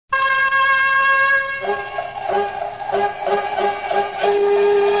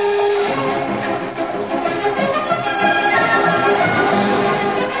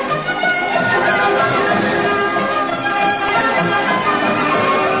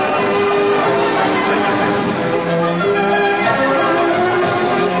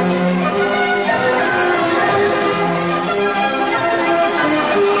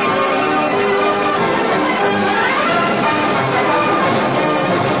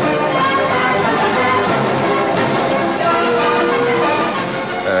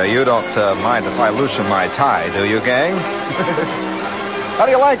don't mind if I loosen my tie, do you, gang? How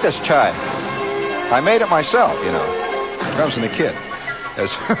do you like this chai? I made it myself, you know. It comes in a kit.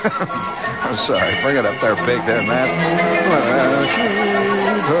 I'm sorry. Bring it up there big there, man.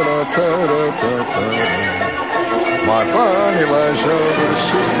 My bunny lies over the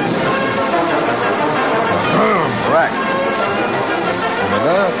sea. Black.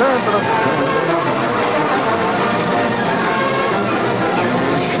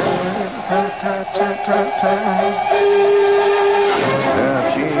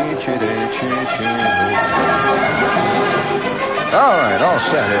 All right, all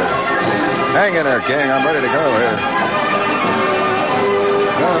set here. Hang in there, gang. I'm ready to go here.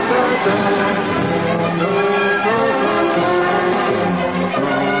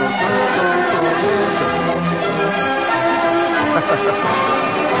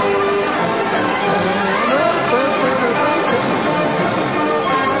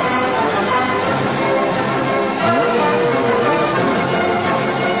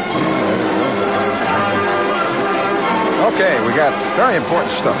 Okay, we got very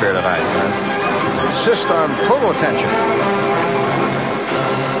important stuff here tonight. Insist on total attention.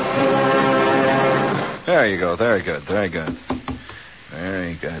 There you go. Very good. Very good.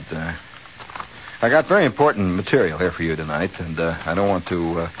 Very good. I got very important material here for you tonight, and I don't want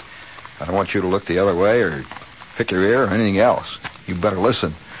you to look the other way or pick your ear or anything else. You better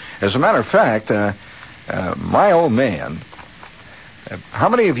listen. As a matter of fact, my old man. How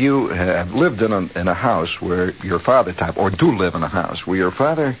many of you have lived in a house where your father or do live in a house where your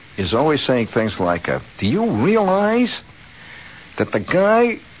father is always saying things like, do you realize that the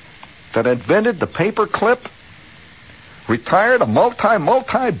guy that invented the paper clip retired a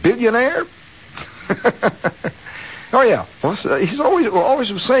multi-billionaire? Oh, yeah. Well, he's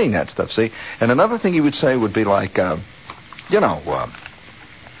always was saying that stuff, see? And another thing he would say would be like,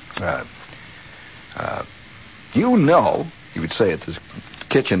 he would say at this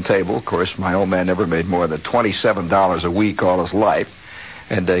kitchen table, of course, my old man never made more than $27 a week all his life.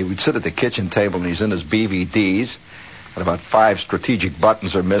 And he would sit at the kitchen table, and he's in his BVDs, and about 5 strategic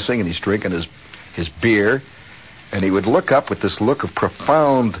buttons are missing, and he's drinking his beer. And he would look up with this look of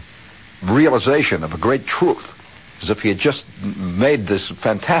profound realization of a great truth, as if he had just made this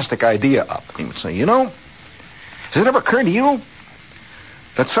fantastic idea up. He would say, has it ever occurred to you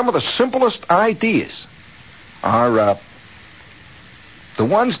that some of the simplest ideas are the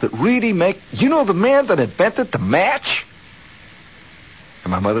ones that really make... the man that invented the match?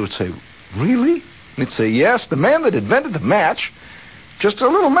 And my mother would say, really? And he'd say, yes, the man that invented the match, just a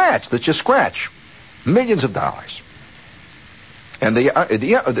little match that you scratch. Millions of dollars. And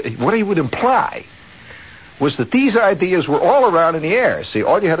what he would imply was that these ideas were all around in the air. See,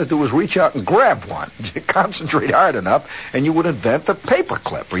 all you had to do was reach out and grab one. You concentrate hard enough, and you would invent the paper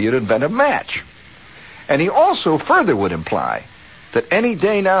clip, or you'd invent a match. And he also further would imply that any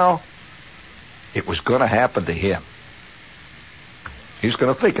day now, it was going to happen to him. He was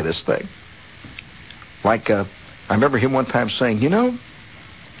going to think of this thing. Like, I remember him one time saying,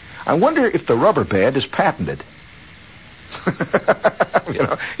 I wonder if the rubber band is patented.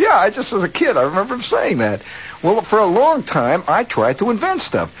 Yeah, just as a kid, I remember him saying that. Well, for a long time, I tried to invent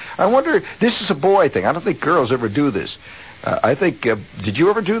stuff. I wonder, this is a boy thing. I don't think girls ever do this. I think, did you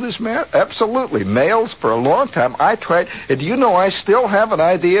ever do this, Matt? Absolutely. Males, for a long time, I tried. And do you know I still have an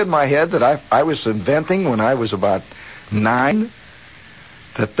idea in my head that I was inventing when I was about 9?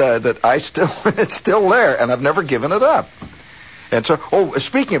 That I still, it's still there, and I've never given it up. And so,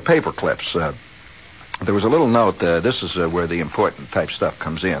 speaking of paper clips, there was a little note. This is where the important type stuff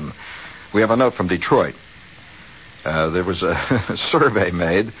comes in. We have a note from Detroit. There was a survey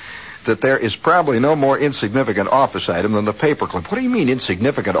made that there is probably no more insignificant office item than the paperclip. What do you mean,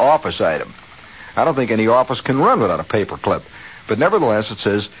 insignificant office item? I don't think any office can run without a paperclip. But nevertheless, it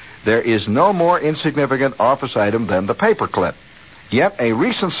says, there is no more insignificant office item than the paperclip. Yet, a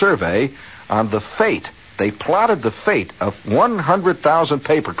recent survey on they plotted the fate of 100,000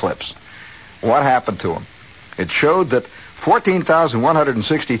 paperclips. What happened to them? It showed that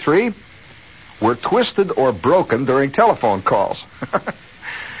 14,163 were twisted or broken during telephone calls.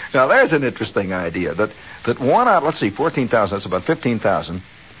 Now, there's an interesting idea that one out, let's see, 14,000, that's about 15,000.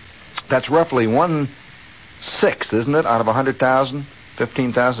 That's roughly 1/6, isn't it, out of 100,000?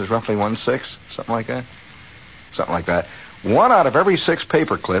 15,000 is roughly 1/6, something like that? Something like that. 1 out of every 6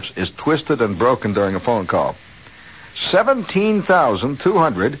 paper clips is twisted and broken during a phone call.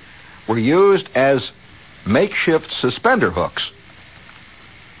 17,200 were used as makeshift suspender hooks.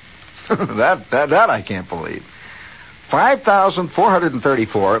 That I can't believe.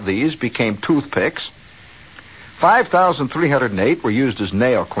 5,434 of these became toothpicks. 5,308 were used as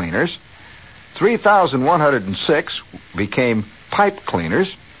nail cleaners. 3,106 became pipe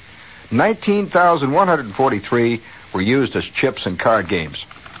cleaners. 19,143 were used as chips in card games.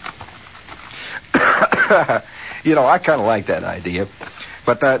 I kind of like that idea.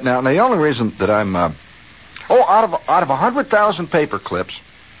 But now the only reason that I'm... out of 100,000 paper clips,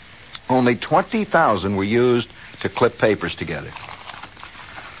 only 20,000 were used to clip papers together.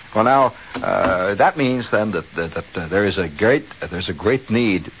 Well, now, that means then that there's a great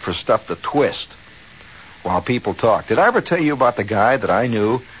need for stuff to twist while people talk. Did I ever tell you about the guy that I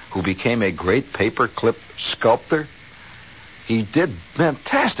knew who became a great paper clip sculptor? He did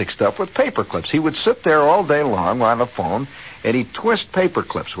fantastic stuff with paper clips. He would sit there all day long on the phone, and he'd twist paper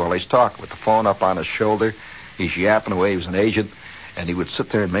clips while he's talking with the phone up on his shoulder. He's yapping away. He was an agent, and he would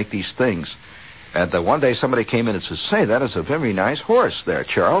sit there and make these things. And one day somebody came in and said, "Say, that is a very nice horse there,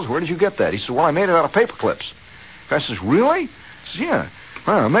 Charles. Where did you get that?" He said, "Well, I made it out of paper clips." The guy says, "Really?" He says, "Yeah.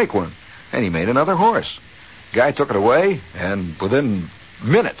 Well, I'll make one." And he made another horse. The guy took it away, and within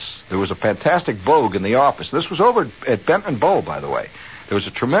minutes, there was a fantastic vogue in the office. This was over at Benton Bowl, by the way. There was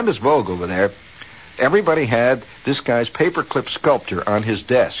a tremendous vogue over there. Everybody had this guy's paperclip sculpture on his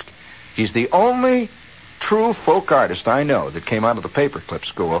desk. He's the only true folk artist I know that came out of the paperclip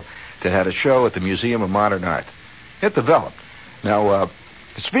school that had a show at the Museum of Modern Art. It developed. Now,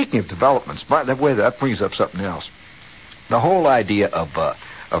 speaking of developments, by the way, that brings up something else. The whole idea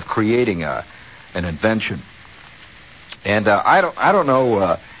of creating an invention. And I don't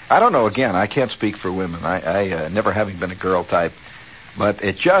know. Again, I can't speak for women. I never having been a girl type, but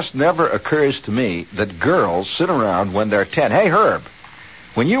it just never occurs to me that girls sit around when they're 10. Hey, Herb,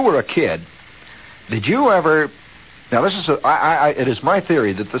 when you were a kid, did you ever? Now, this is it is my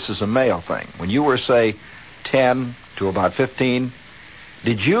theory that this is a male thing. When you were, say, 10 to about 15,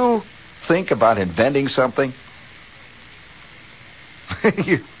 did you think about inventing something?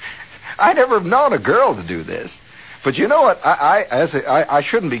 I never have known a girl to do this. But you know what? I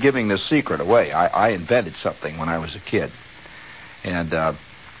shouldn't be giving this secret away. I invented something when I was a kid. And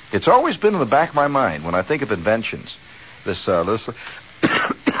it's always been in the back of my mind when I think of inventions. This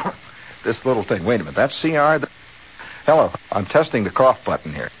this little thing. Wait a minute. That's CR? Hello. I'm testing the cough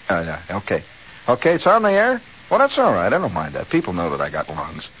button here. Okay. Okay, it's on the air? Well, that's all right. I don't mind that. People know that I got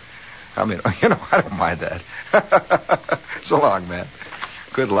lungs. I mean, I don't mind that. So long, man.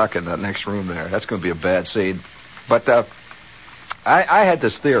 Good luck in that next room there. That's going to be a bad scene. But I had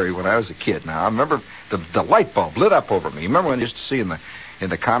this theory when I was a kid. Now, I remember the light bulb lit up over me. You remember when you used to see in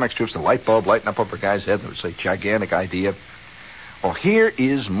the comic strips the light bulb lighting up over a guy's head? That would say, gigantic idea. Well, here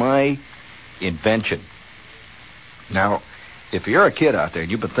is my invention. Now, if you're a kid out there and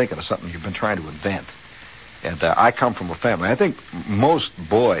you've been thinking of something you've been trying to invent, and I come from a family, I think most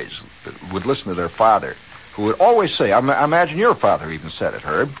boys would listen to their father, who would always say, I imagine your father even said it,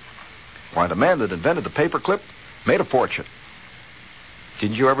 Herb, why, the man that invented the paperclip made a fortune.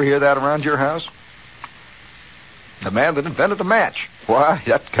 Didn't you ever hear that around your house? The man that invented the match. Why,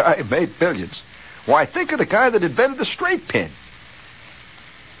 that guy made billions. Why, think of the guy that invented the straight pin.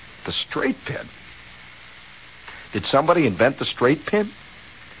 The straight pin? Did somebody invent the straight pin?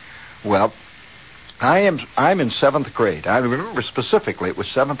 Well, I'm in 7th grade. I remember specifically it was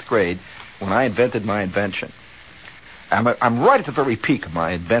 7th grade when I invented my invention. I'm right at the very peak of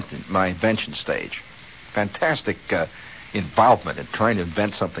my invention stage. Fantastic involvement in trying to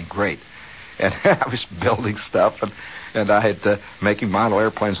invent something great. And I was building stuff, and I had making model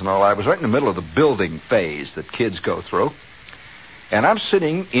airplanes and all. I was right in the middle of the building phase that kids go through. And I'm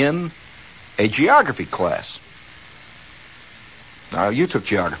sitting in a geography class. Now, you took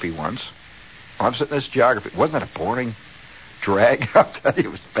geography once. I'm sitting in this geography. Wasn't that a boring drag? I'll tell you,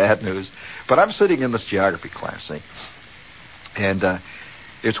 it was bad news. But I'm sitting in this geography class, see? And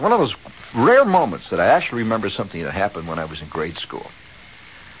it's one of those rare moments that I actually remember something that happened when I was in grade school.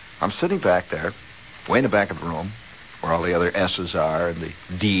 I'm sitting back there, way in the back of the room, where all the other S's are, and the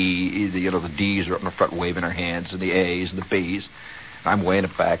D's are up in the front waving their hands, and the A's and the B's. I'm way in the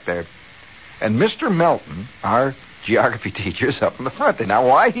back there. And Mr. Melton, our geography teacher, is up in the front there. Now,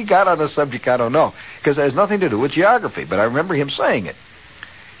 why he got on the subject, I don't know, because it has nothing to do with geography, but I remember him saying it.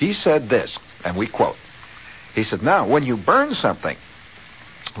 He said this, and we quote. He said, now, when you burn something,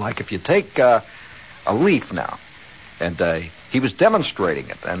 like if you take a leaf now, and he was demonstrating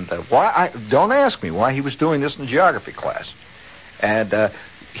it, and don't ask me why he was doing this in the geography class. And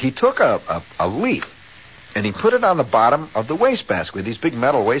he took a leaf, and he put it on the bottom of the wastebasket with these big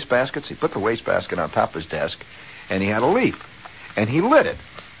metal wastebaskets. He put the wastebasket on top of his desk, and he had a leaf, and he lit it,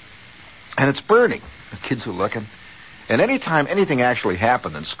 and it's burning. The kids were looking. And anytime anything actually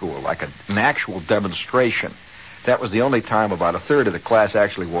happened in school, like an actual demonstration, That was the only time about a third of the class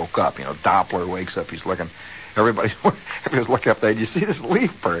actually woke up. You know, Doppler wakes up, he's looking. Everybody was looking up there. You see this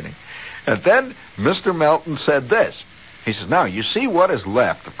leaf burning? And then Mr. Melton said this. He says, now, you see what is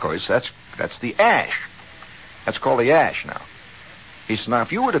left, of course, that's the ash. That's called the ash now. He says, now,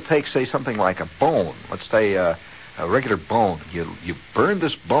 if you were to take, say, something like a bone, let's say a regular bone, you burn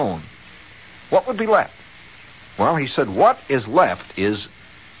this bone, what would be left? Well, he said, what is left is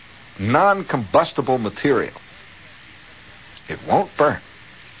non-combustible material. It won't burn.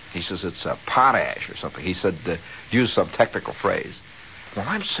 He says it's potash or something. He said, use some technical phrase. Well,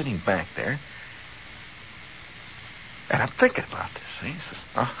 I'm sitting back there, and I'm thinking about this. See? He says,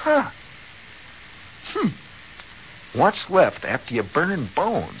 what's left after you burn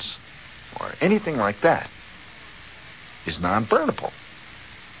bones or anything like that is non-burnable.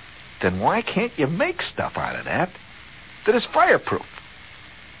 Then why can't you make stuff out of that is fireproof?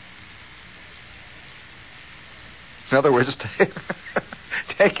 In other words,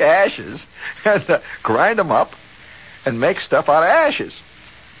 take ashes and grind them up and make stuff out of ashes,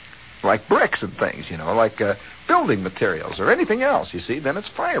 like bricks and things, you know, like building materials or anything else, you see, then it's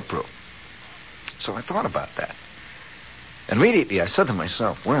fireproof. So I thought about that. And immediately I said to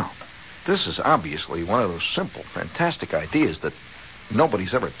myself, well, this is obviously one of those simple, fantastic ideas that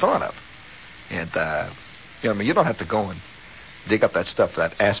nobody's ever thought of. And, you don't have to go and dig up that stuff,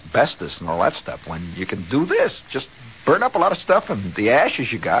 that asbestos and all that stuff, when you can do this. Just burn up a lot of stuff, and the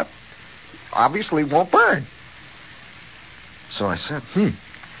ashes you got obviously won't burn. So I said,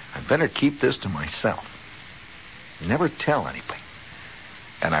 I better keep this to myself. Never tell anybody.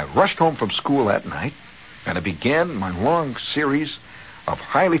 And I rushed home from school that night, and I began my long series of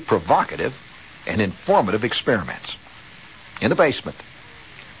highly provocative and informative experiments in the basement.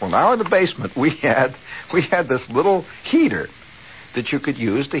 Well, now in the basement we had this little heater that you could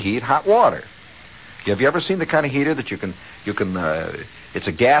use to heat hot water. Have you ever seen the kind of heater that you can it's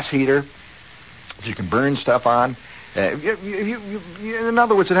a gas heater that you can burn stuff on? In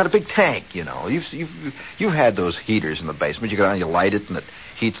other words, it had a big tank, you know. You've had those heaters in the basement. You go down, you light it, and it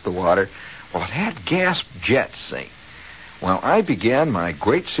heats the water. Well, it had gas jets, see. Well, I began my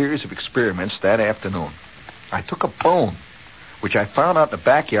great series of experiments that afternoon. I took a bone, which I found out in the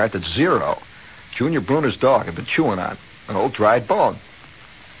backyard that Zero, Junior Bruner's dog, had been chewing on, an old dried bone.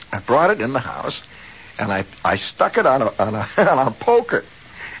 I brought it in the house, and I stuck it on a poker,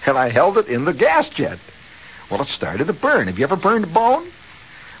 and I held it in the gas jet. Well, it started to burn. Have you ever burned a bone?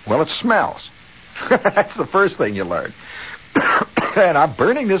 Well, it smells. That's the first thing you learn. And I'm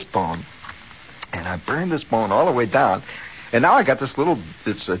burning this bone, and I burned this bone all the way down, and now I got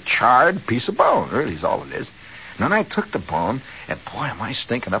it's a charred piece of bone, really is all it is. And then I took the bone, and boy, am I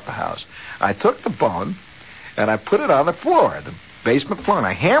stinking up the house. I took the bone, and I put it on the floor, the basement floor, and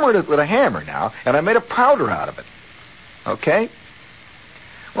I hammered it with a hammer now, and I made a powder out of it. Okay?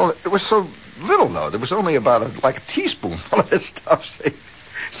 Well, it was so little, though. There was only about a teaspoonful of this stuff, see?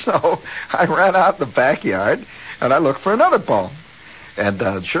 So I ran out in the backyard, and I looked for another bone.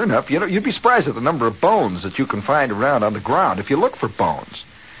 And sure enough, you'd be surprised at the number of bones that you can find around on the ground if you look for bones.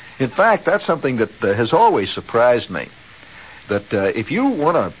 In fact, that's something that has always surprised me, that if you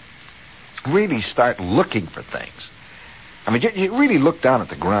want to really start looking for things, I mean, you really look down at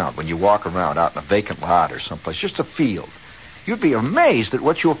the ground when you walk around out in a vacant lot or someplace, just a field. You'd be amazed at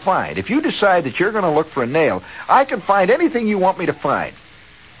what you'll find. If you decide that you're going to look for a nail, I can find anything you want me to find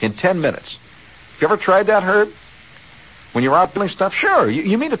in 10 minutes. Have you ever tried that, Herb? When you're out doing stuff? Sure.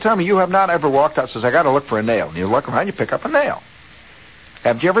 You mean to tell me you have not ever walked out and says, I got to look for a nail. And you look around, you pick up a nail.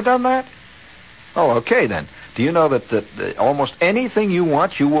 Have you ever done that? Oh, okay, then. Do you know that almost anything you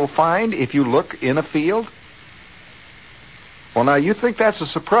want you will find if you look in a field? Well, now, you think that's a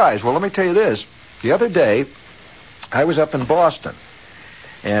surprise. Well, let me tell you this. The other day, I was up in Boston,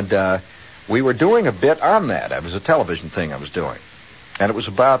 and we were doing a bit on that. It was a television thing I was doing, and it was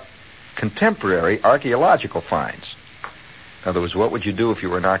about contemporary archaeological finds. In other words, what would you do if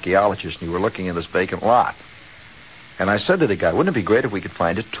you were an archaeologist and you were looking in this vacant lot? And I said to the guy, wouldn't it be great if we could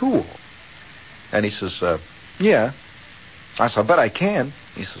find a tool? And he says, yeah. I said, I bet I can.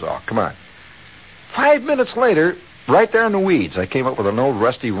 He says, oh, come on. 5 minutes later, right there in the weeds, I came up with an old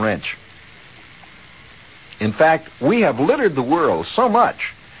rusty wrench. In fact, we have littered the world so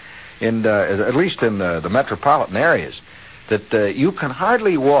much, at least in the metropolitan areas, that you can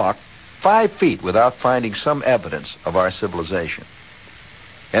hardly walk 5 feet without finding some evidence of our civilization.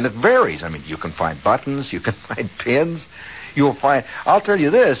 And it varies. I mean, you can find buttons, you can find pins, you'll find... I'll tell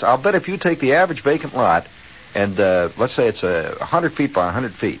you this, I'll bet if you take the average vacant lot, and let's say it's 100 feet by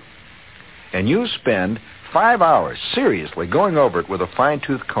 100 feet, and you spend 5 hours seriously going over it with a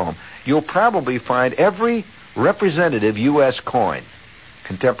fine-tooth comb, you'll probably find every representative U.S. coin,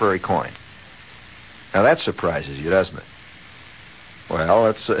 contemporary coin. Now that surprises you, doesn't it? Well,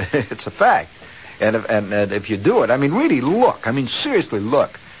 it's a fact. And if you do it, I mean, really look. I mean, seriously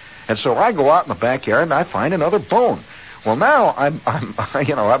look. And so I go out in the backyard and I find another bone. Well, now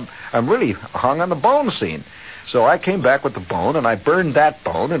I'm really hung on the bone scene. So I came back with the bone and I burned that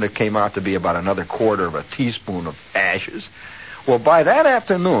bone, and it came out to be about another quarter of a teaspoon of ashes. Well, by that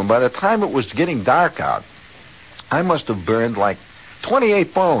afternoon, by the time it was getting dark out, I must have burned like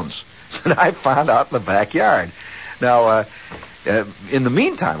 28 bones that I found out in the backyard. Now, in the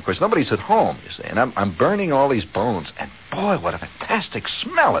meantime, of course, nobody's at home, you see, and I'm burning all these bones, and boy, what a fantastic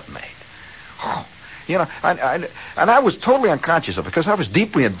smell it made. Oh, you know, and I was totally unconscious of it because I was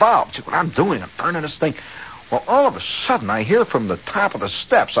deeply involved. See what I'm doing, I'm burning this thing. Well, all of a sudden, I hear from the top of the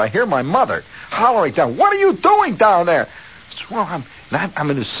steps, I hear my mother hollering down, "What are you doing down there?" I said, "Well, I'm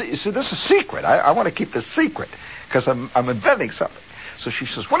in a see, this is secret. I want to keep this secret because I'm inventing something." So she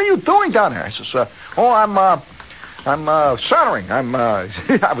says, "What are you doing down there?" I says, I'm soldering.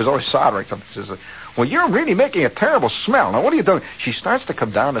 I was always soldering something." She says, "Well, you're really making a terrible smell. Now, what are you doing?" She starts to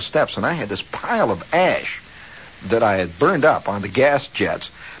come down the steps, and I had this pile of ash that I had burned up on the gas jets.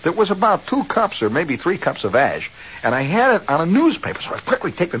 That was about 2 cups or maybe 3 cups of ash, and I had it on a newspaper. So I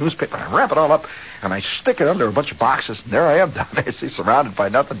quickly take the newspaper and I wrap it all up, and I stick it under a bunch of boxes, and there I am down there, see, surrounded by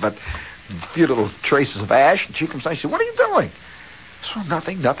nothing but a few little traces of ash. And she comes down, she said, "What are you doing?" So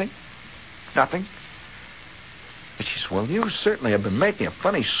nothing. And she said, "Well, you certainly have been making a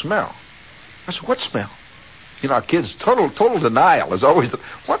funny smell." I said, "What smell?" You know, kids, total denial is always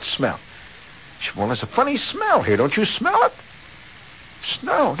what smell? She said, "Well, there's a funny smell here. Don't you smell it?" I said,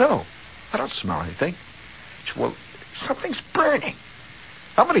 No, I don't smell anything. She said, "Well, something's burning."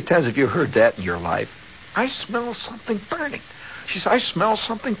 How many times have you heard that in your life? "I smell something burning." She said, "I smell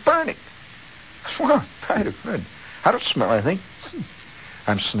something burning." I said, "Well, I don't smell anything."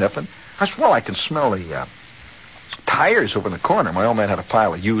 I'm sniffing. I said, "Well, I can smell the tires over in the corner." My old man had a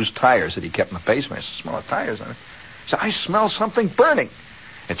pile of used tires that he kept in the basement. I said, "Smell the tires on it." She said, "I smell something burning."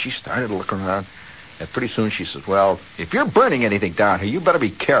 And she started to look around. And pretty soon she says, "Well, if you're burning anything down here, you better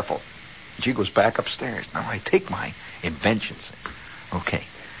be careful." And she goes back upstairs. Now I take my inventions. Okay,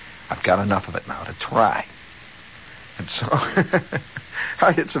 I've got enough of it now to try. And so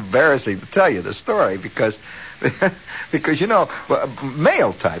it's embarrassing to tell you the story because you know,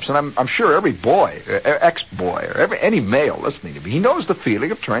 male types, and I'm sure every boy, ex-boy, or any male listening to me, he knows the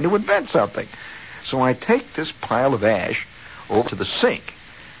feeling of trying to invent something. So I take this pile of ash over to the sink.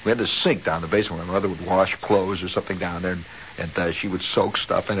 We had this sink down in the basement where my mother would wash clothes or something down there, and she would soak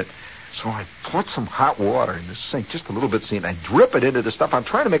stuff in it. So I put some hot water in the sink, just a little bit, and I drip it into the stuff. I'm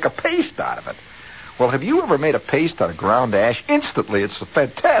trying to make a paste out of it. Well, have you ever made a paste out of ground ash? Instantly, it's a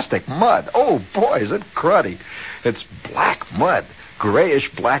fantastic mud. Oh, boy, is it cruddy. It's black mud, grayish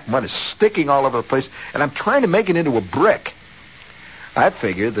black mud. It's sticking all over the place, and I'm trying to make it into a brick. I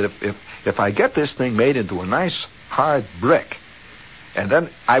figured that if I get this thing made into a nice, hard brick, and then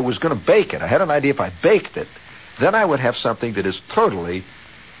I was going to bake it. I had an idea if I baked it, then I would have something that is totally,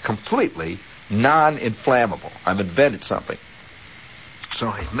 completely non-inflammable. I've invented something. So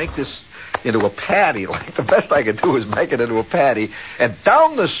I make this into a patty. Like the best I could do is make it into a patty. And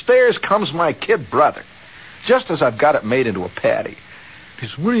down the stairs comes my kid brother, just as I've got it made into a patty. He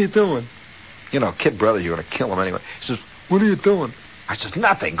says, "What are you doing?" You know, kid brother, you're going to kill him anyway. He says, "What are you doing?" I says,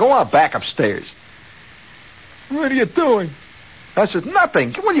 "Nothing. Go on back upstairs." "What are you doing?" I said,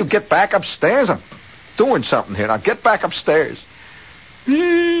 "Nothing. Will you get back upstairs? I'm doing something here. Now get back upstairs."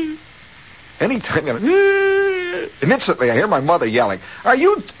 Anytime, and instantly I hear my mother yelling, Are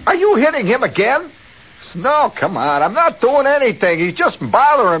you hitting him again?" I said, "No, come on. I'm not doing anything. He's just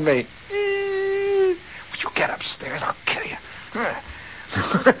bothering me." "Will you get upstairs? I'll kill you."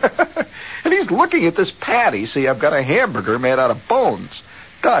 And he's looking at this patty. See, I've got a hamburger made out of bones,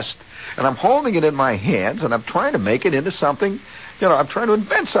 dust, and I'm holding it in my hands, and I'm trying to make it into something. You know, I'm trying to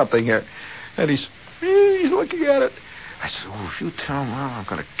invent something here. And he's looking at it. I said, "Oh, if you tell Mom, I'm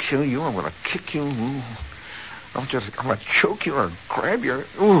going to kill you. I'm going to kick you. Ooh. I'm going to choke you or grab your.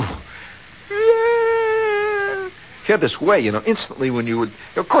 Ooh." He had this way, you know, instantly when you would.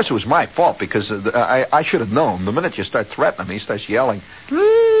 Of course, it was my fault because I should have known. The minute you start threatening me, he starts yelling.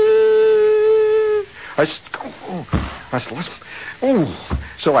 I said, "Listen." Ooh.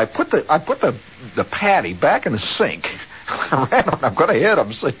 So I put the patty back in the sink. I ran on. I'm going to hit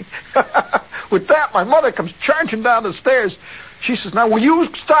him. See. With that, my mother comes charging down the stairs. She says, "Now, will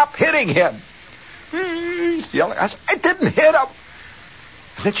you stop hitting him?" He's yelling. I said, "I didn't hit him."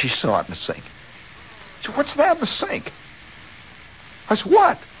 And then she saw it in the sink. She said, "What's that in the sink?" I said,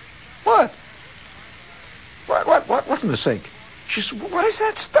 "What? What? What's in the sink? She said, what is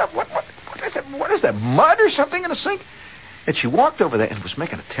that stuff? What is that? What is that, mud or something in the sink? And she walked over there and it was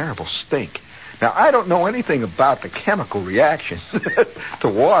making a terrible stink. Now, I don't know anything about the chemical reaction to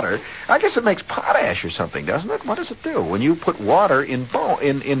water. I guess it makes potash or something, doesn't it? What does it do when you put water in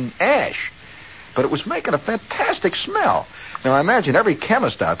ash? But it was making a fantastic smell. Now, I imagine every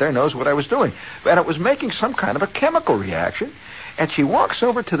chemist out there knows what I was doing. And it was making some kind of a chemical reaction. And she walks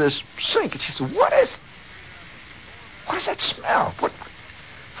over to this sink and she says, what is that smell? What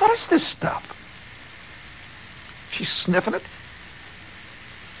is this stuff? She's sniffing it.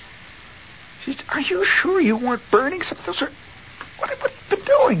 She said, are you sure you weren't burning something? What have you been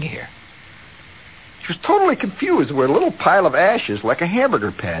doing here? She was totally confused. There were a little pile of ashes like a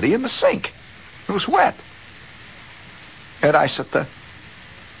hamburger patty in the sink. It was wet. And I said,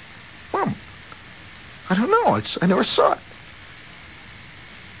 well, I don't know. I never saw it.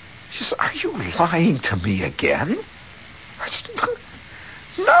 She said, are you lying to me again? I said,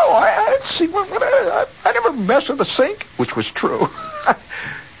 no, I didn't see I never messed with the sink, which was true.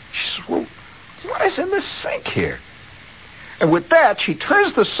 She said, well, what is in this sink here? And with that, she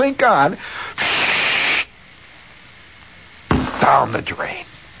turns the sink on, down the drain.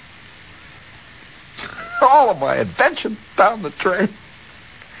 All of my invention down the drain.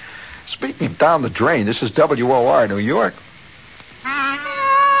 Speaking of down the drain, this is WOR, New York.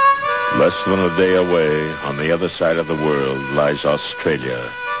 Less than a day away, on the other side of the world, lies Australia.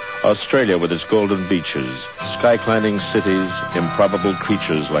 Australia with its golden beaches, sky-climbing cities, improbable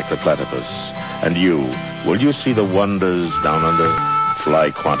creatures like the platypus. And you, will you see the wonders down under?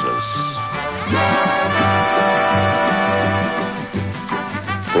 Fly Qantas.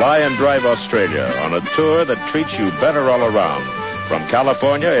 Fly and drive Australia on a tour that treats you better all around. From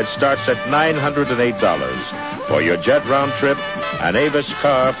California, it starts at $908. For your jet round trip, an Avis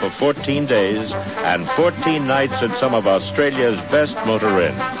car for 14 days and 14 nights at some of Australia's best motor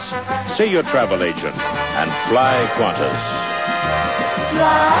inns. See your travel agent and fly Qantas.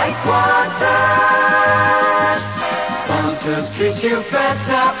 Fly Qantas. Qantas treats you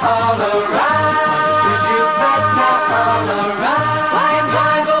better all around. Qantas treats you better all around. Fly and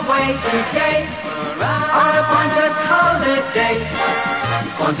drive away today on a Qantas holiday.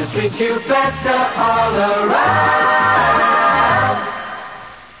 Qantas treats you better all around.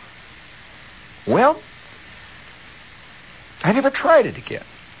 Well, I never tried it again.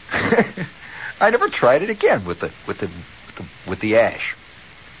 I never tried it again with the ash.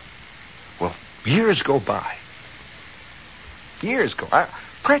 Well, years go by. I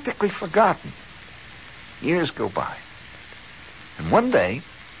practically forgotten. Years go by. And one day,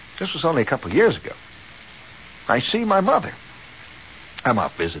 this was only a couple of years ago, I see my mother. I'm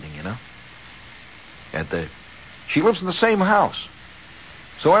out visiting, you know. And she lives in the same house.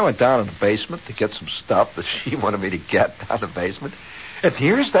 So I went down in the basement to get some stuff that she wanted me to get down in the basement. And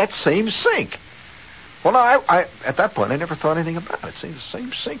here's that same sink. Well, now, I at that point, I never thought anything about it. See, the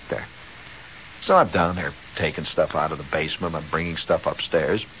same sink there. So I'm down there taking stuff out of the basement. I'm bringing stuff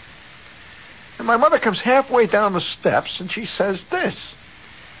upstairs. And my mother comes halfway down the steps, and she says this.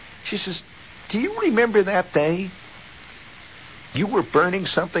 She says, do you remember that day you were burning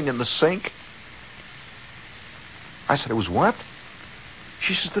something in the sink? I said, it was what?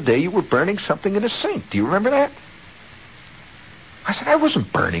 She says, the day you were burning something in the sink. Do you remember that? I said, I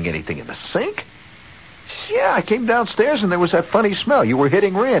wasn't burning anything in the sink. She said, yeah, I came downstairs and there was that funny smell. You were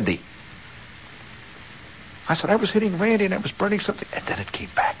hitting Randy. I said, I was hitting Randy and I was burning something. And then it came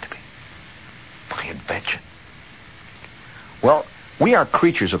back to me. My invention. Well, we are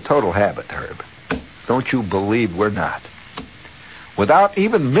creatures of total habit, Herb. Don't you believe we're not? Without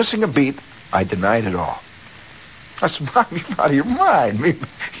even missing a beat, I denied it all. I said, Mom, you're out of your mind. Me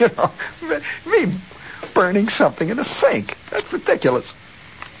burning something in a sink. That's ridiculous.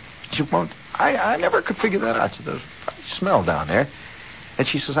 She won't. I never could figure that out. So there's a funny smell down there. And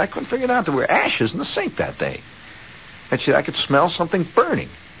she says, I couldn't figure it out. There were ashes in the sink that day. And she said, I could smell something burning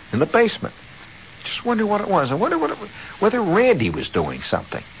in the basement. Just wonder what it was. I wonder whether Randy was doing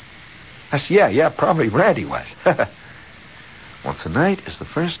something. I said, yeah, probably Randy was. Well, tonight is the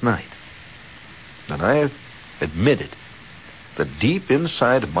first night that I have admitted that deep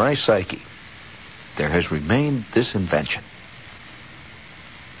inside of my psyche there has remained this invention.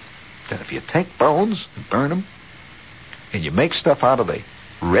 That if you take bones and burn them, and you make stuff out of the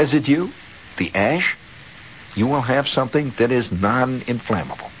residue, the ash, you will have something that is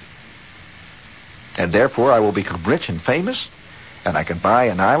non-inflammable. And therefore I will become rich and famous, and I can buy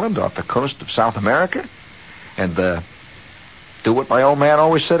an island off the coast of South America, and do what my old man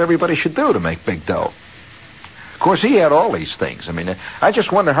always said everybody should do to make big dough. Of course, he had all these things. I mean, I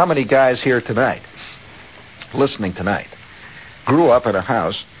just wonder how many guys here tonight listening tonight grew up in a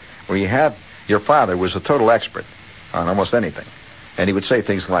house where your father was a total expert on almost anything. And he would say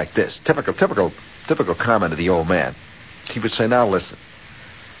things like this, typical comment of the old man. He would say, now listen,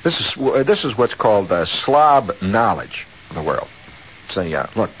 this is what's called slob knowledge of the world. Say,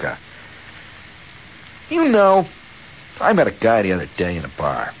 look, I met a guy the other day in a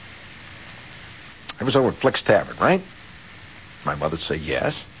bar. I was over at Flick's Tavern, right? My mother'd say,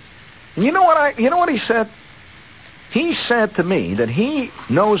 yes. And you know what he said? He said to me that he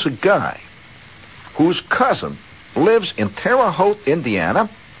knows a guy whose cousin lives in Terre Haute, Indiana,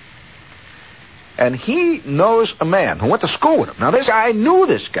 and he knows a man who went to school with him. Now, this guy knew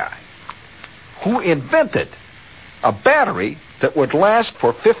this guy who invented a battery that would last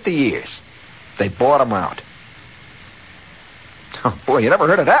for 50 years. They bought him out. Oh, boy, you never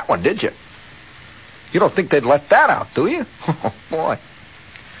heard of that one, did you? You don't think they'd let that out, do you? Oh, boy.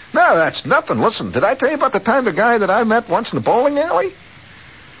 No, that's nothing. Listen, did I tell you about the time the guy that I met once in the bowling alley?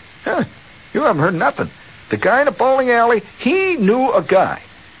 Huh, you haven't heard nothing. The guy in the bowling alley, he knew a guy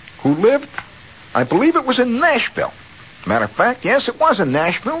who lived, I believe it was in Nashville. Matter of fact, yes, it was in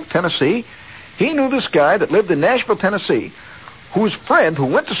Nashville, Tennessee. He knew this guy that lived in Nashville, Tennessee, whose friend who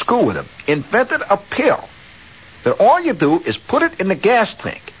went to school with him invented a pill that all you do is put it in the gas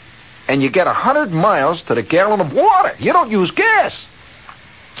tank, and you get 100 miles to the gallon of water. You don't use gas.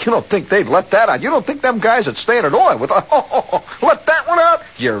 You don't think they'd let that out? You don't think them guys at Standard Oil would let that one out?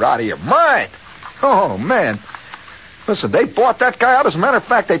 You're out of your mind. Oh, man. Listen, they bought that guy out. As a matter of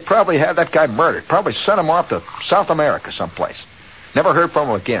fact, they probably had that guy murdered. Probably sent him off to South America someplace. Never heard from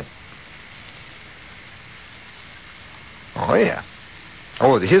him again. Oh, yeah.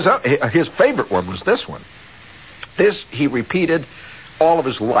 Oh, his favorite one was this one. This he repeated all of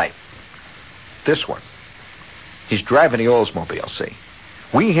his life. This one. He's driving the Oldsmobile, see.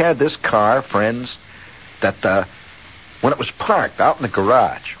 We had this car, friends, that when it was parked out in the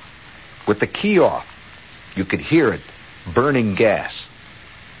garage with the key off, you could hear it burning gas.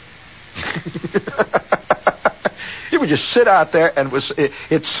 You would just sit out there, and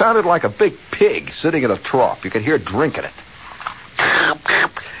it sounded like a big pig sitting in a trough. You could hear it drinking it. In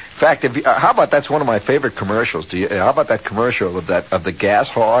fact, how about that's one of my favorite commercials? How about that commercial of the gas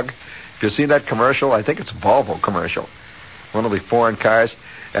hog? Have you seen that commercial? I think it's a Volvo commercial, one of the foreign cars,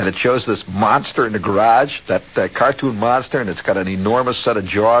 and it shows this monster in the garage, that cartoon monster, and it's got an enormous set of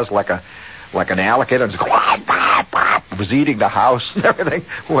jaws like an alligator, and it was eating the house and everything.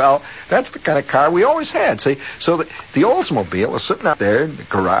 Well, that's the kind of car we always had, see? So the Oldsmobile was sitting out there in the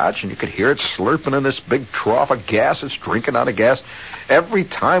garage, and you could hear it slurping in this big trough of gas. It's drinking out of gas. Every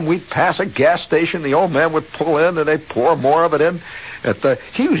time we'd pass a gas station, the old man would pull in, and they'd pour more of it in.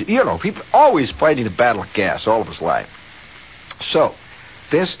 He was, he was always fighting the battle of gas all of his life. So,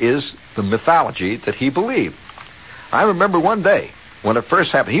 this is the mythology that he believed. I remember one day, when it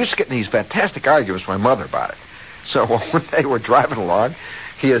first happened, he used to get in these fantastic arguments with my mother about it. So one day we're driving along.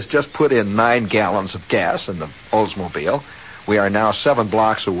 He has just put in 9 gallons of gas in the Oldsmobile. We are now 7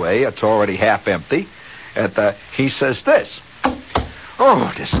 blocks away. It's already half empty. And he says this.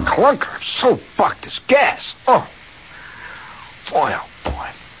 Oh, this clunker. I'm so bucked, this gas. Oh, boy, oh, boy.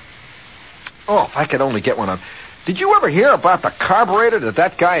 Oh, if I could only get one on. Did you ever hear about the carburetor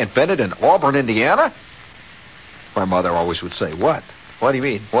that guy invented in Auburn, Indiana? My mother always would say, what? What do you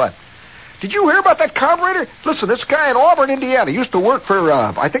mean? What? Did you hear about that carburetor? Listen, this guy in Auburn, Indiana, used to work for,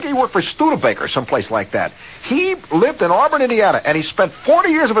 I think he worked for Studebaker, someplace like that. He lived in Auburn, Indiana, and he spent 40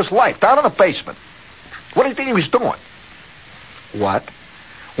 years of his life down in a basement. What do you think he was doing? What?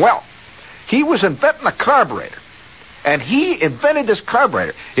 Well, he was inventing a carburetor. And he invented this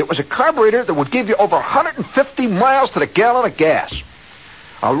carburetor. It was a carburetor that would give you over 150 miles to the gallon of gas.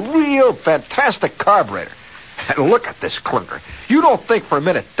 A real fantastic carburetor. And look at this clunker. You don't think for a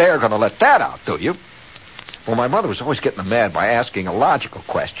minute they're going to let that out, do you? Well, my mother was always getting mad by asking a logical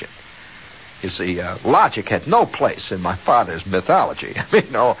question. You see, logic had no place in my father's mythology.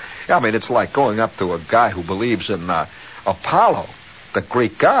 I mean, it's like going up to a guy who believes in Apollo, the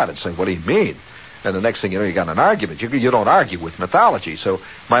Greek god, and saying, what do you mean? And the next thing you know, you got an argument. You don't argue with mythology. So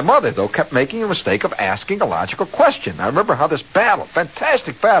my mother, though, kept making a mistake of asking a logical question. I remember how this battle,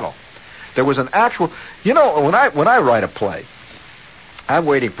 fantastic battle, there was an actual, when I write a play, I'm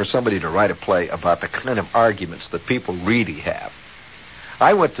waiting for somebody to write a play about the kind of arguments that people really have.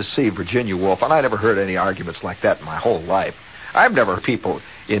 I went to see Virginia Woolf, and I never heard any arguments like that in my whole life. I've never heard people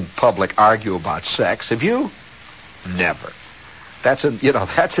in public argue about sex. Have you? Never. That's in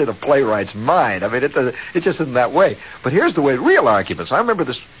a playwright's mind. I mean, it just isn't that way. But here's the way real arguments. I remember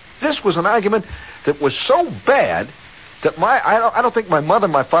this. This was an argument that was so bad that I don't think my mother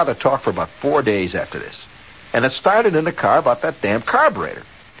and my father talked for about 4 days after this. And it started in the car about that damn carburetor.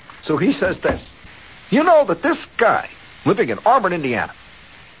 So he says this. You know that this guy, living in Auburn, Indiana,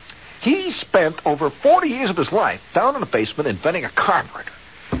 he spent over 40 years of his life down in the basement inventing a carburetor.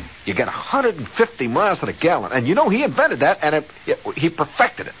 You get 150 miles to the gallon. And you know, he invented that, and he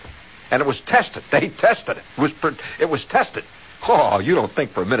perfected it. And it was tested. They tested it. It was tested. Oh, you don't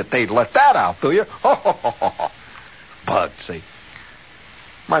think for a minute they'd let that out, do you? But, see,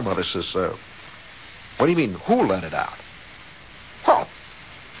 my mother says, what do you mean, who let it out? Oh,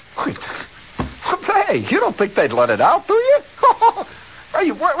 hey, you don't think they'd let it out, do you? Are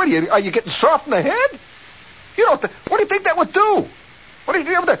you getting soft in the head? What do you think that would do? What do you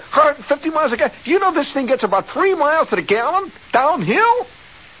think of that? 150 miles a gallon? You know this thing gets about 3 miles to the gallon downhill?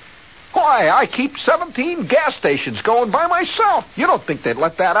 Why, I keep 17 gas stations going by myself. You don't think they'd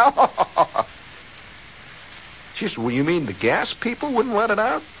let that out? She said, well, you mean the gas people wouldn't let it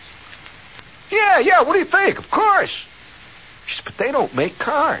out? Yeah, what do you think? Of course. She said, but they don't make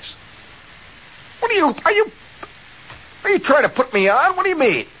cars. Are you trying to put me on? What do you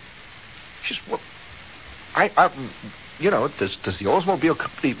mean? She said, well, does the Oldsmobile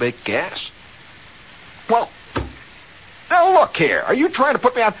company make gas? Well, now look here. Are you trying to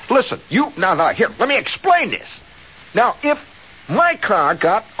put me on? Listen, now, here, let me explain this. Now, if my car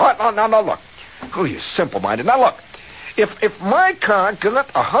got, now, look. Oh, you simple-minded. Now, look. If my car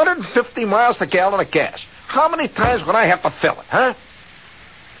got 150 miles per gallon of gas, how many times would I have to fill it, huh?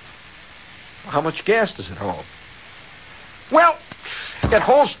 How much gas does it hold? Well, it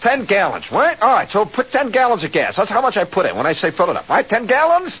holds 10 gallons, right? All right, so put 10 gallons of gas. That's how much I put in when I say fill it up, right? 10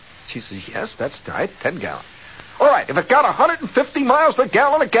 gallons? She says, yes, that's right, 10 gallons. All right, if it got 150 miles per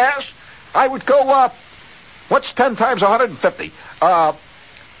gallon of gas, I would go, what's 10 times 150? Well,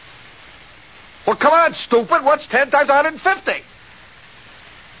 come on, stupid. What's 10 times 150?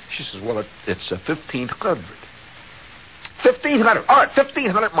 She says, well, it's 1,500. 1,500. All right,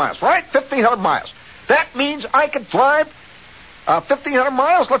 1,500 miles, right? 1,500 miles. That means I could drive 1,500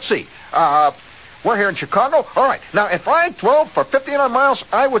 miles. Let's see. We're here in Chicago. All right. Now, if I drove for 1,500 miles,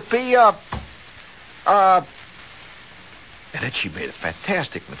 I would be, and then she made a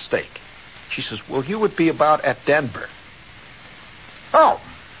fantastic mistake. She says, well, you would be about at Denver. Oh,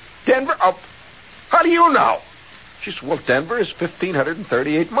 Denver? Oh, how do you know? She said, well, Denver is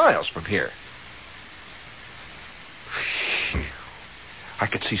 1,538 miles from here. I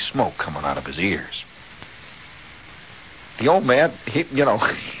could see smoke coming out of his ears. The old man, he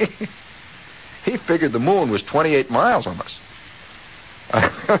figured the moon was 28 miles on us.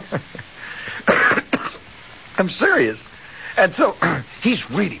 I'm serious. And so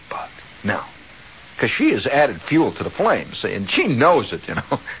he's really bugged now, because she has added fuel to the flames, and she knows it,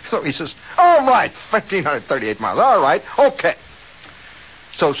 So he says, all right, 1,538 miles. All right, okay.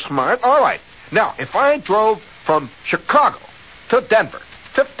 So smart. All right. Now, if I drove from Chicago to Denver,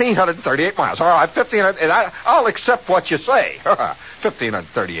 1,538 miles. All right, 1,500, and I'll accept what you say.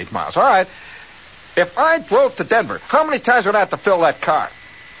 1,538 miles. All right. If I drove to Denver, how many times would I have to fill that car?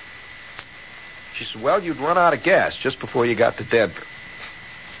 She said, well, you'd run out of gas just before you got to Denver.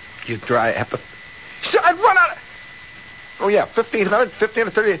 You'd have to... She said, I'd run out of... Oh, yeah,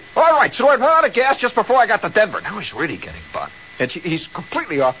 1,538. All right, so I'd run out of gas just before I got to Denver. Now he's really getting bugged. And he's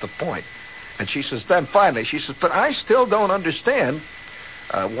completely off the point. And she says, then finally, she says, but I still don't understand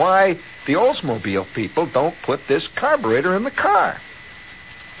why the Oldsmobile people don't put this carburetor in the car.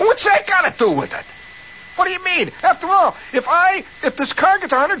 What's that got to do with it? What do you mean? After all, if this car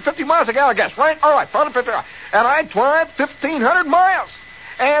gets 150 miles a gallon of gas, right? All right, 150 miles, and I drive 1,500 miles,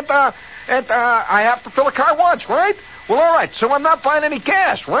 and I have to fill a car once, right? Well, all right, so I'm not buying any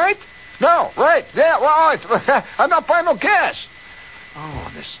gas, right? No, right? Yeah, well, all right, I'm not buying no gas. Oh,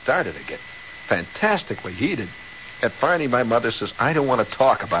 and this started to get fantastically heated. And finally, my mother says, I don't want to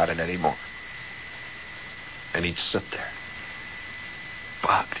talk about it anymore. And he'd sit there,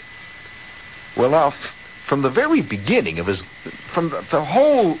 bugged. Well, now, from the very beginning of from the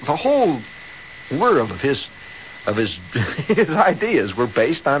whole world of his his ideas were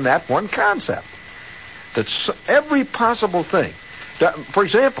based on that one concept. That every possible thing. For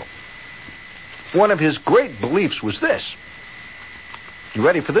example, one of his great beliefs was this. You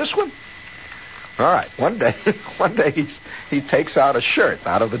ready for this one? All right. One day he takes out a shirt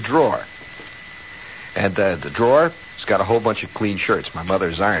out of the drawer. And the drawer has got a whole bunch of clean shirts. My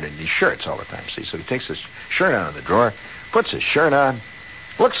mother's ironing these shirts all the time, see? So he takes his shirt out of the drawer, puts his shirt on,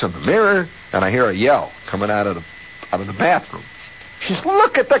 looks in the mirror, and I hear a yell coming out of the bathroom. He says,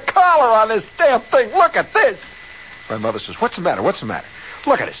 look at the collar on this damn thing. Look at this. My mother says, what's the matter? What's the matter?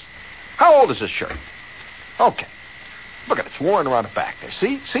 Look at this. How old is this shirt? Okay. Look at it. It's worn around the back there.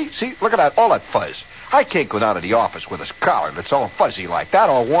 See? Look at that. All that fuzz. I can't go down to the office with this collar that's all fuzzy like that,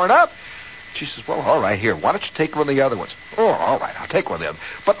 all worn up. She says, well, all right, here. Why don't you take one of the other ones? Oh, all right, I'll take one of the other.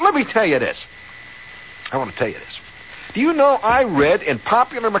 But let me tell you this. I want to tell you this. Do you know I read in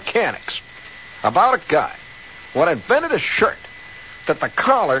Popular Mechanics about a guy what invented a shirt that the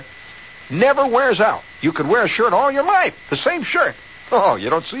collar never wears out. You could wear a shirt all your life, the same shirt. Oh, you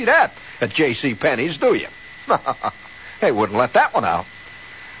don't see that at J.C. Penney's, do you? They wouldn't let that one out.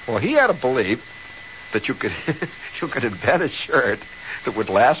 Well, he had to believe that you could you could invent a shirt that would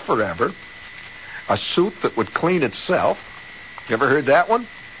last forever, a suit that would clean itself. You ever heard that one?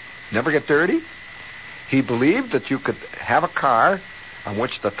 Never get dirty? He believed that you could have a car on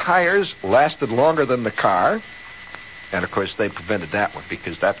which the tires lasted longer than the car. And, of course, they prevented that one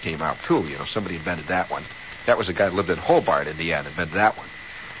because that came out, too. You know, somebody invented that one. That was a guy who lived in Hobart, Indiana, invented that one.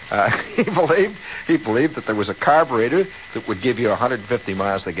 He believed that there was a carburetor that would give you 150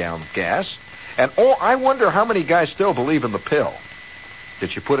 miles a gallon of gas. And, oh, I wonder how many guys still believe in the pill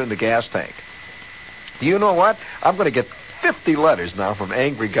that you put in the gas tank. You know what? I'm going to get 50 letters now from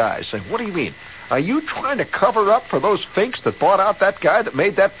angry guys saying, what do you mean? Are you trying to cover up for those finks that bought out that guy that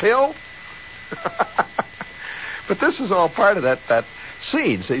made that pill? But this is all part of that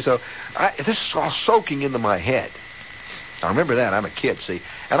scene, see? So this is all soaking into my head. I remember that. I'm a kid, see?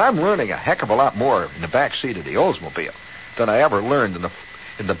 And I'm learning a heck of a lot more in the back seat of the Oldsmobile than I ever learned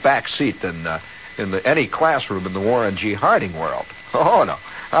in the back seat than in any classroom in the Warren G. Harding world. Oh, no.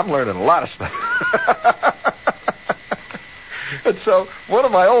 I'm learning a lot of stuff. And so one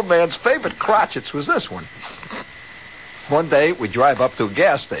of my old man's favorite crotchets was this one. One day we drive up to a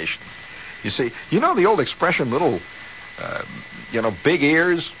gas station. You see, you know the old expression, big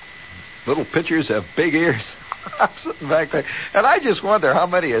ears? Little pitchers have big ears. I'm sitting back there, and I just wonder how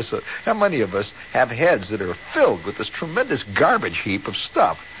many of us have heads that are filled with this tremendous garbage heap of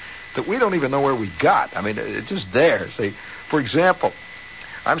stuff that we don't even know where we got. I mean, it's just there. See, for example,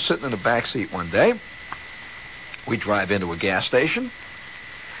 I'm sitting in the back seat one day. We drive into a gas station,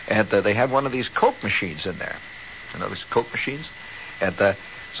 and they had one of these Coke machines in there. You know, these Coke machines? And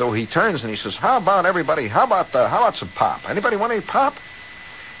so he turns and he says, how about some pop? Anybody want any pop?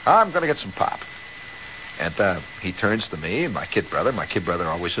 I'm going to get some pop. And he turns to me and my kid brother. My kid brother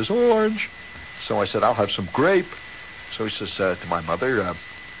always says orange. So I said, I'll have some grape. So he says to my mother,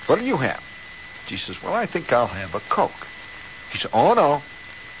 what do you have? She says, well, I think I'll have a Coke. He said, oh, no,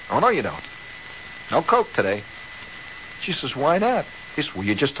 you don't. No Coke today. She says, why not? He says, well,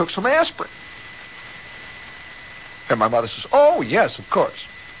 you just took some aspirin. And my mother says, oh, yes, of course.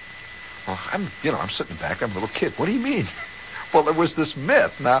 Well, I'm sitting back. I'm a little kid. What do you mean? Well, there was this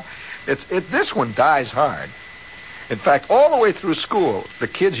myth. Now, this one dies hard. In fact, all the way through school, the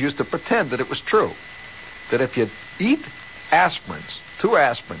kids used to pretend that it was true. That if you eat aspirins, 2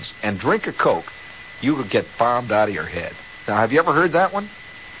 aspirins, and drink a Coke, you would get bombed out of your head. Now, have you ever heard that one?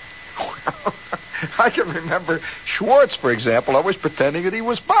 I can remember Schwartz, for example, always pretending that he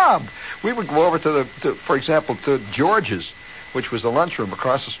was bombed. We would go over for example, to George's, which was the lunchroom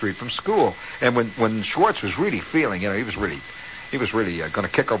across the street from school. And when Schwartz was really feeling, he was really going to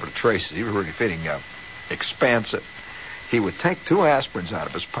kick over the traces. He was really feeling expansive. He would take 2 aspirins out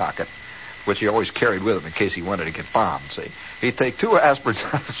of his pocket, which he always carried with him in case he wanted to get bombed, see. He'd take 2 aspirins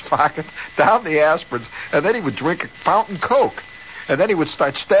out of his pocket, down the aspirins, and then he would drink a fountain Coke. And then he would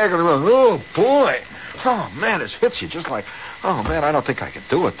start staggering around. Oh, boy. Oh, man, this hits you just like, oh, man, I don't think I can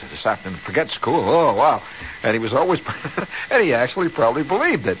do it this afternoon. Forget school. Oh, wow. And he was always, and he actually probably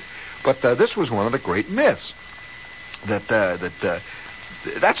believed it. But this was one of the great myths. That's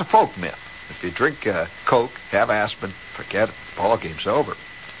a folk myth. If you drink Coke, have aspirin, forget it. Ball game's over.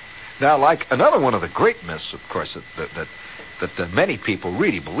 Now, like another one of the great myths, of course, that many people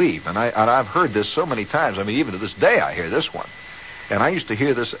really believe, and I've heard this so many times. I mean, even to this day, I hear this one. And I used to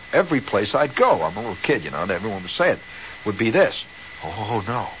hear this every place I'd go. I'm a little kid, and everyone would say it, would be this. Oh,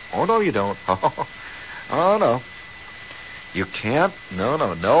 no. Oh, no, you don't. Oh, no. You can't.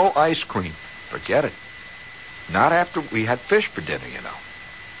 No ice cream. Forget it. Not after we had fish for dinner,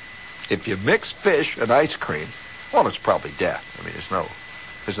 If you mix fish and ice cream, well, it's probably death. I mean,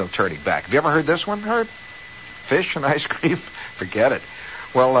 there's no turning back. Have you ever heard this one, Fish and ice cream? Forget it.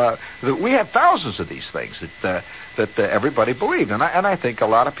 Well, we had thousands of these things that everybody believed, and I think a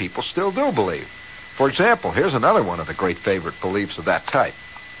lot of people still do believe. For example, here's another one of the great favorite beliefs of that type.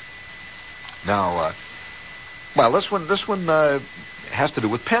 Now, this one has to do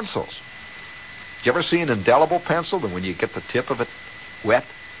with pencils. You ever see an indelible pencil? That when you get the tip of it wet,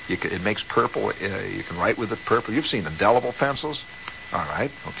 it makes purple. You can write with it purple. You've seen indelible pencils? All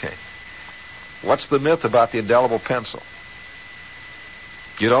right, okay. What's the myth about the indelible pencil?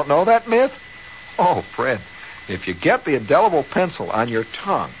 You don't know that myth? Oh, Fred, if you get the indelible pencil on your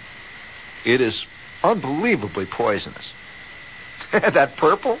tongue, it is unbelievably poisonous. That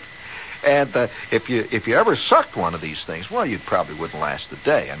purple? And if you ever sucked one of these things, well, you probably wouldn't last a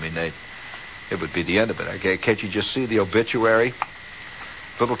day. I mean, it would be the end of it. Okay, can't you just see the obituary?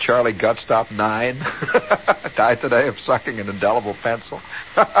 Little Charlie Gutstop, 9, died today of sucking an indelible pencil.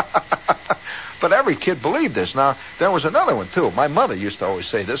 But every kid believed this. Now, there was another one, too. My mother used to always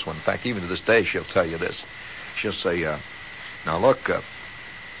say this one. In fact, even to this day, she'll tell you this. She'll say, now look,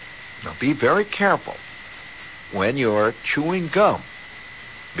 now be very careful when you're chewing gum.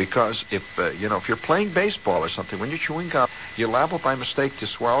 Because if you're playing baseball or something, when you're chewing gum, you're liable by mistake to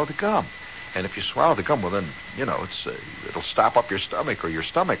swallow the gum. And if you swallow the gum, well then, it'll stop up your stomach, or your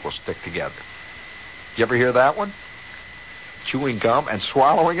stomach will stick together. You ever hear that one? Chewing gum and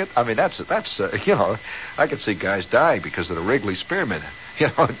swallowing it? I mean, that's I could see guys die because of the Wrigley spearmint,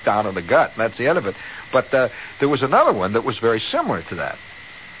 down in the gut, and that's the end of it. But there was another one that was very similar to that.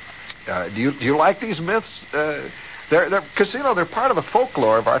 Do you like these myths? Because they're part of the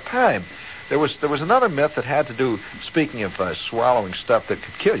folklore of our time. There was another myth that had to do, speaking of swallowing stuff that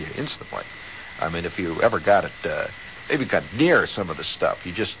could kill you instantly. I mean, if you ever got it, maybe got near some of the stuff,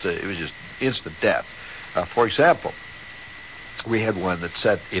 it was just instant death. For example, we had one that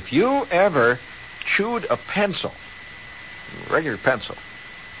said, if you ever chewed a pencil, regular pencil,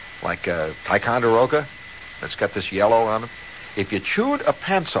 like Ticonderoga, that's got this yellow on it, if you chewed a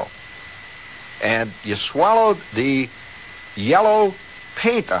pencil and you swallowed the yellow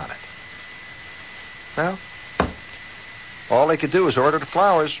paint on it, well, all they could do is order the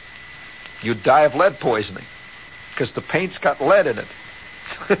flowers. You'd die of lead poisoning because the paint's got lead in it.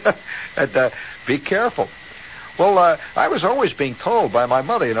 And be careful. Well, I was always being told by my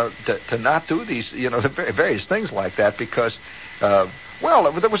mother, to not do these, various things like that because, there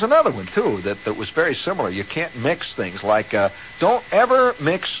was another one, too, that was very similar. You can't mix things like, don't ever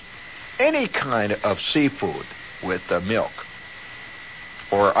mix any kind of seafood with milk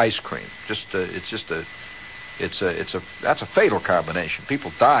or ice cream. That's a fatal combination.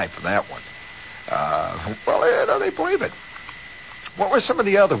 People die from that one. They believe it. What were some of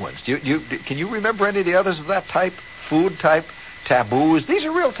the other ones? Can you remember any of the others of that type? Food type taboos? These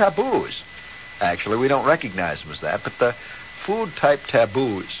are real taboos. Actually, we don't recognize them as that, but the food type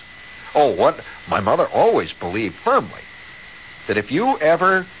taboos. Oh, what my mother always believed firmly, that if you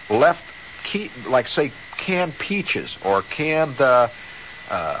ever left, say, canned peaches or canned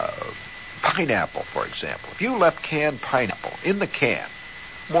pineapple, for example. If you left canned pineapple in the can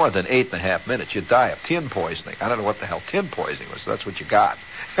more than 8.5 minutes, you'd die of tin poisoning. I don't know what the hell tin poisoning was. That's what you got.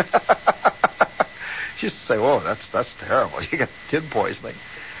 She used to say, "Oh, that's terrible. You got tin poisoning."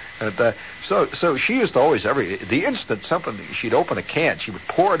 And so she used to always, the instant she'd open a can, she would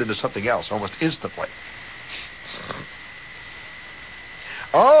pour it into something else almost instantly.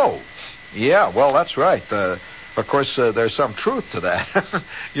 Oh, yeah, well, that's right. Of course, there's some truth to that.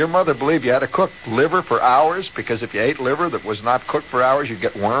 Your mother believed you had to cook liver for hours because if you ate liver that was not cooked for hours, you'd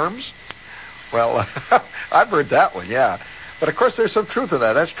get worms. Well, I've heard that one, yeah. But, of course, there's some truth to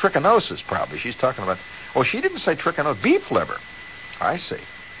that. That's trichinosis, probably. She's talking about... Oh, she didn't say trichinosis. Beef liver. I see.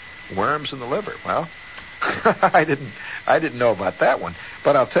 Worms in the liver. Well, I didn't know about that one.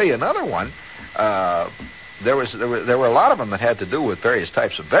 But I'll tell you another one. There were a lot of them that had to do with various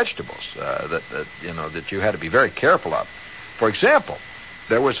types of vegetables that you had to be very careful of. For example,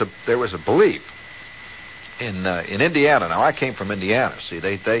 there was a belief in Indiana. Now I came from Indiana. See,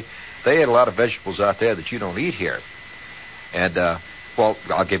 they ate a lot of vegetables out there that you don't eat here. And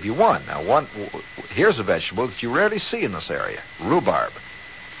I'll give you one. Now here's a vegetable that you rarely see in this area: rhubarb.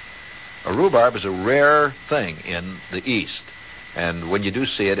 A rhubarb is a rare thing in the East. And when you do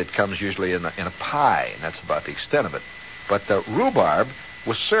see it, it comes usually in a pie, and that's about the extent of it. But the rhubarb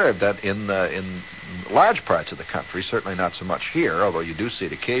was served in large parts of the country, certainly not so much here, although you do see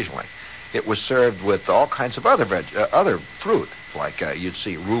it occasionally. It was served with all kinds of other fruit, like you'd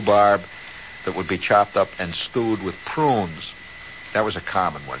see rhubarb that would be chopped up and stewed with prunes. That was a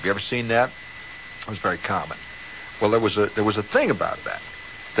common one. Have you ever seen that? It was very common. Well, there was a thing about that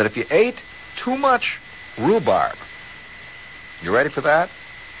if you ate too much rhubarb, you ready for that?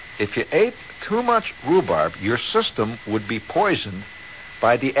 If you ate too much rhubarb, your system would be poisoned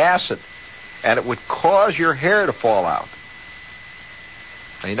by the acid, and it would cause your hair to fall out.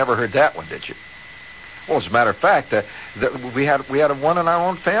 Now, you never heard that one, did you? Well, as a matter of fact, we had one in our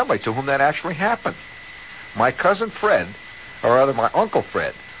own family to whom that actually happened. My cousin Fred, or rather my Uncle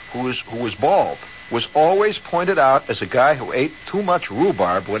Fred, who was bald, was always pointed out as a guy who ate too much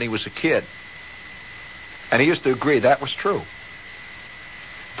rhubarb when he was a kid. And he used to agree that was true.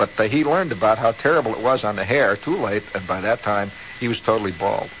 But he learned about how terrible it was on the hair too late, and by that time, he was totally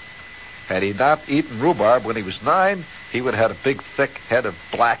bald. Had he not eaten rhubarb when he was 9, he would have had a big, thick head of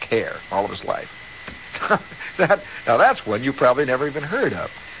black hair all of his life. Now, that's one you probably never even heard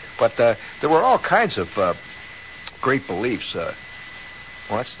of. But there were all kinds of great beliefs.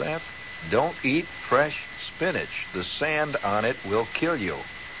 What's that? Don't eat fresh spinach. The sand on it will kill you.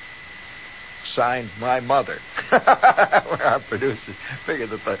 Signed, my mother. Our producer figured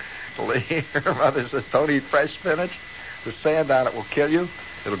that her mother says, don't eat fresh spinach. The sand on it will kill you.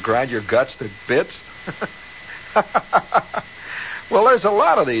 It'll grind your guts to bits. Well, there's a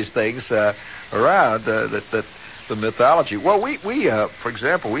lot of these things around that the mythology. Well, we for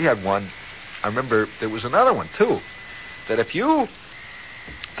example, we had one. I remember there was another one too.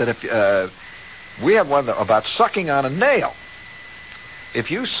 We had one about sucking on a nail. If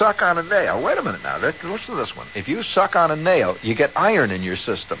you suck on a nail, wait a minute now, listen to this one. If you suck on a nail, you get iron in your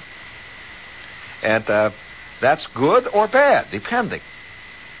system. And that's good or bad, depending.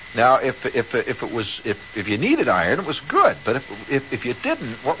 Now, if you needed iron, it was good. But if you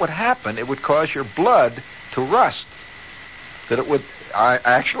didn't, what would happen? It would cause your blood to rust. I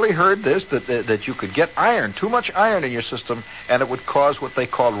actually heard this, that you could get iron, too much iron in your system, and it would cause what they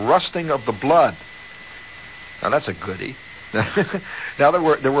call rusting of the blood. Now, that's a goodie. Now, there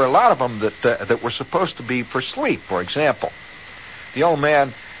were a lot of them that were supposed to be for sleep, for example. The old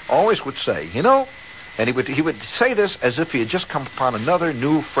man always would say, and he would say this as if he had just come upon another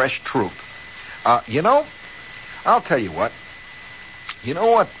new, fresh truth. I'll tell you what. You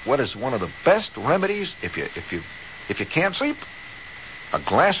know what is one of the best remedies if you can't sleep? A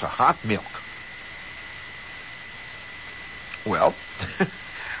glass of hot milk. Well,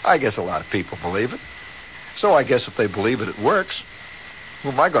 I guess a lot of people believe it. So I guess if they believe it, it works. Who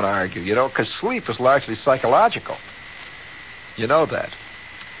am I going to argue? Because sleep is largely psychological. You know that.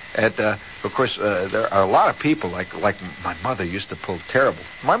 And, of course, there are a lot of people, like my mother used to pull terrible.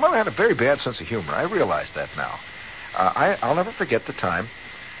 My mother had a very bad sense of humor. I realize that now. I'll never forget the time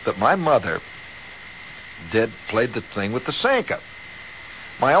that my mother played the thing with the Sanka.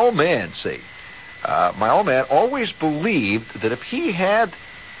 My old man always believed that if he had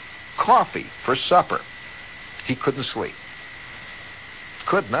coffee for supper, he couldn't sleep.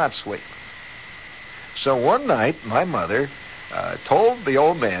 Could not sleep. So one night, my mother told the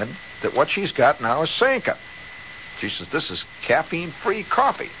old man that what she's got now is Sanka. She says, this is caffeine-free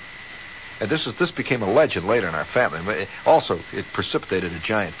coffee. And this became a legend later in our family. Also, it precipitated a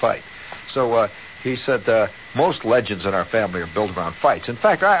giant fight. So he said, most legends in our family are built around fights. In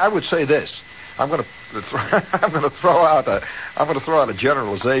fact, I would say this. I'm going to throw out a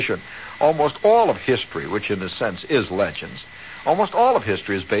generalization. Almost all of history, which in a sense is legends, almost all of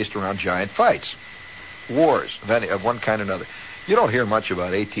history is based around giant fights, wars of one kind or another. You don't hear much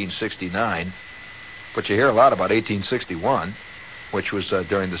about 1869, but you hear a lot about 1861, which was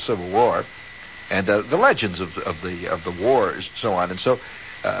during the Civil War, and the legends of the wars, so on. And so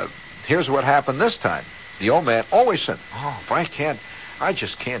here's what happened this time. The old man always said, if I can't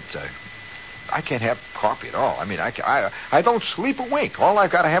have coffee at all. I mean, I don't sleep a wink. All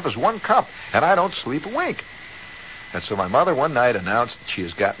I've got to have is one cup, and I don't sleep a wink. And so my mother one night announced that she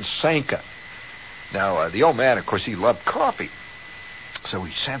has gotten Sanka. Now, the old man, of course, he loved coffee. So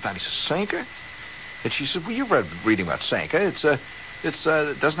he sat down, he said, Sanka? And she said, well, you've reading about Sanka. It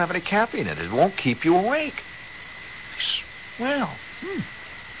doesn't have any caffeine in it. It won't keep you awake. He said, well,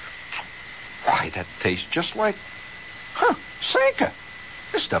 why, that tastes just like, Sanka.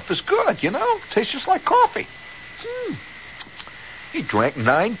 This stuff is good, tastes just like coffee. He drank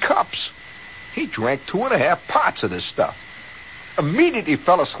 9 cups. He drank 2.5 pots of this stuff. Immediately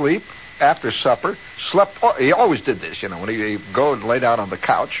fell asleep after supper, slept. He always did this, when he'd go and lay down on the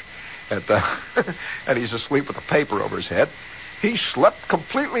couch, and he's asleep with a paper over his head. He slept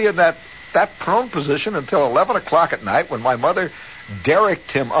completely in that prone position until 11 o'clock at night when my mother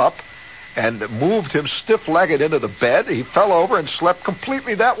derricked him up and moved him stiff-legged into the bed. He fell over and slept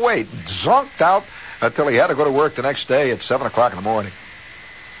completely that way, zonked out until he had to go to work the next day at 7 o'clock in the morning.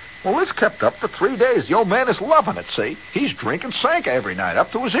 Well, this kept up for 3 days. The old man is loving it, see? He's drinking Sanka every night,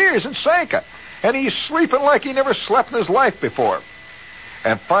 up to his ears in Sanka. And he's sleeping like he never slept in his life before.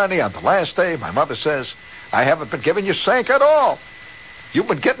 And finally, on the last day, my mother says, I haven't been giving you Sanka at all. You've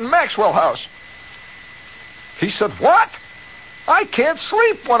been getting Maxwell House. He said, what? I can't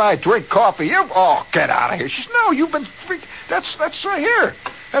sleep when I drink coffee. Get out of here. She said, no, you've been... That's here.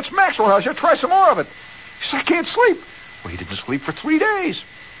 That's Maxwell House. You try some more of it. He said, I can't sleep. Well, he didn't sleep for 3 days.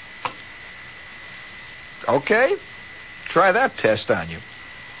 Okay, try that test on you.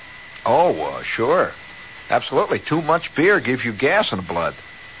 Sure. Absolutely. Too much beer gives you gas in the blood.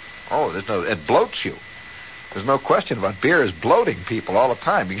 Oh, it bloats you. There's no question about beer is bloating people all the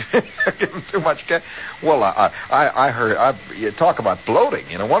time. You give them too much gas. Well, I heard you talk about bloating.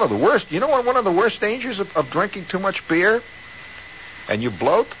 You know, one of the worst dangers of drinking too much beer and you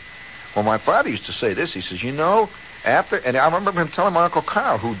bloat? Well, my father used to say this. He says, and I remember him telling my Uncle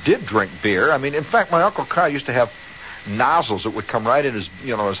Carl, who did drink beer. I mean, in fact, my Uncle Carl used to have nozzles that would come right in his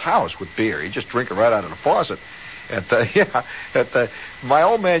house with beer. He'd just drink it right out of the faucet. My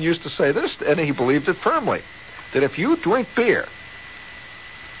old man used to say this, and he believed it firmly, that if you drink beer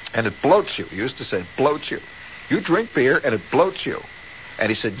and it bloats you, he used to say it bloats you. You drink beer and it bloats you. And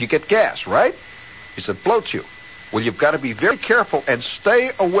he said, you get gas, right? He said, bloats you. Well, you've got to be very careful and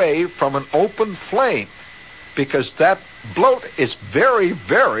stay away from an open flame because that bloat is very,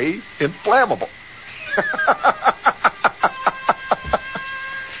 very inflammable.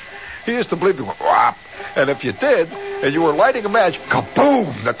 He used to believe it went whop. And if you did, and you were lighting a match,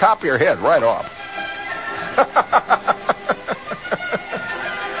 kaboom, the top of your head right off.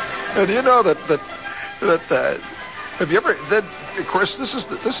 And you know that have you ever? That of course, this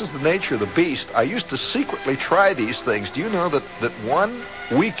is the nature of the beast. I used to secretly try these things. Do you know that one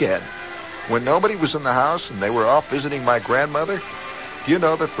weekend, when nobody was in the house and they were off visiting my grandmother, do you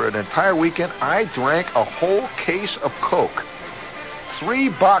know that for an entire weekend I drank a whole case of Coke, 3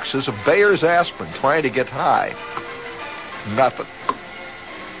 boxes of Bayer's aspirin, trying to get high? Nothing.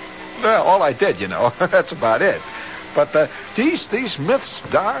 Well, all I did, that's about it. But these myths,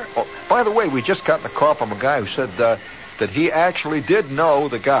 Dar. Oh, by the way, we just got the call from a guy who said that he actually did know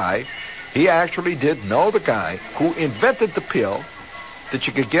the guy. He actually did know the guy who invented the pill that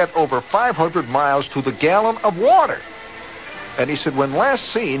you could get over 500 miles to the gallon of water. And he said when last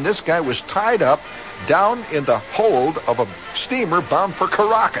seen, this guy was tied up down in the hold of a steamer bound for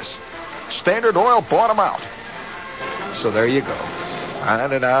Caracas. Standard Oil bought him out. So there you go.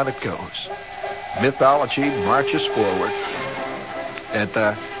 On and on it goes. Mythology marches forward. And,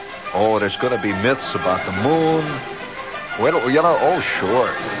 there's going to be myths about the moon. Well,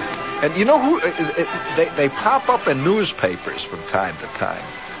 sure. And you know who? They pop up in newspapers from time to time.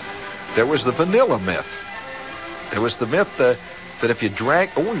 There was the vanilla myth. There was the myth that if you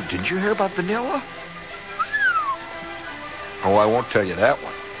drank... Oh, didn't you hear about vanilla? Oh, I won't tell you that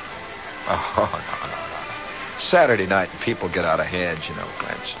one. Oh, no. Saturday night, people get out of hand,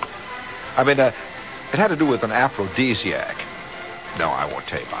 Glench. I mean, it had to do with an aphrodisiac. No, I won't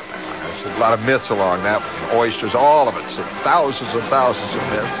tell you about that one. There's a lot of myths along that one. Oysters, all of it. So thousands and thousands of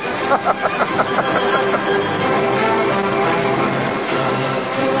myths.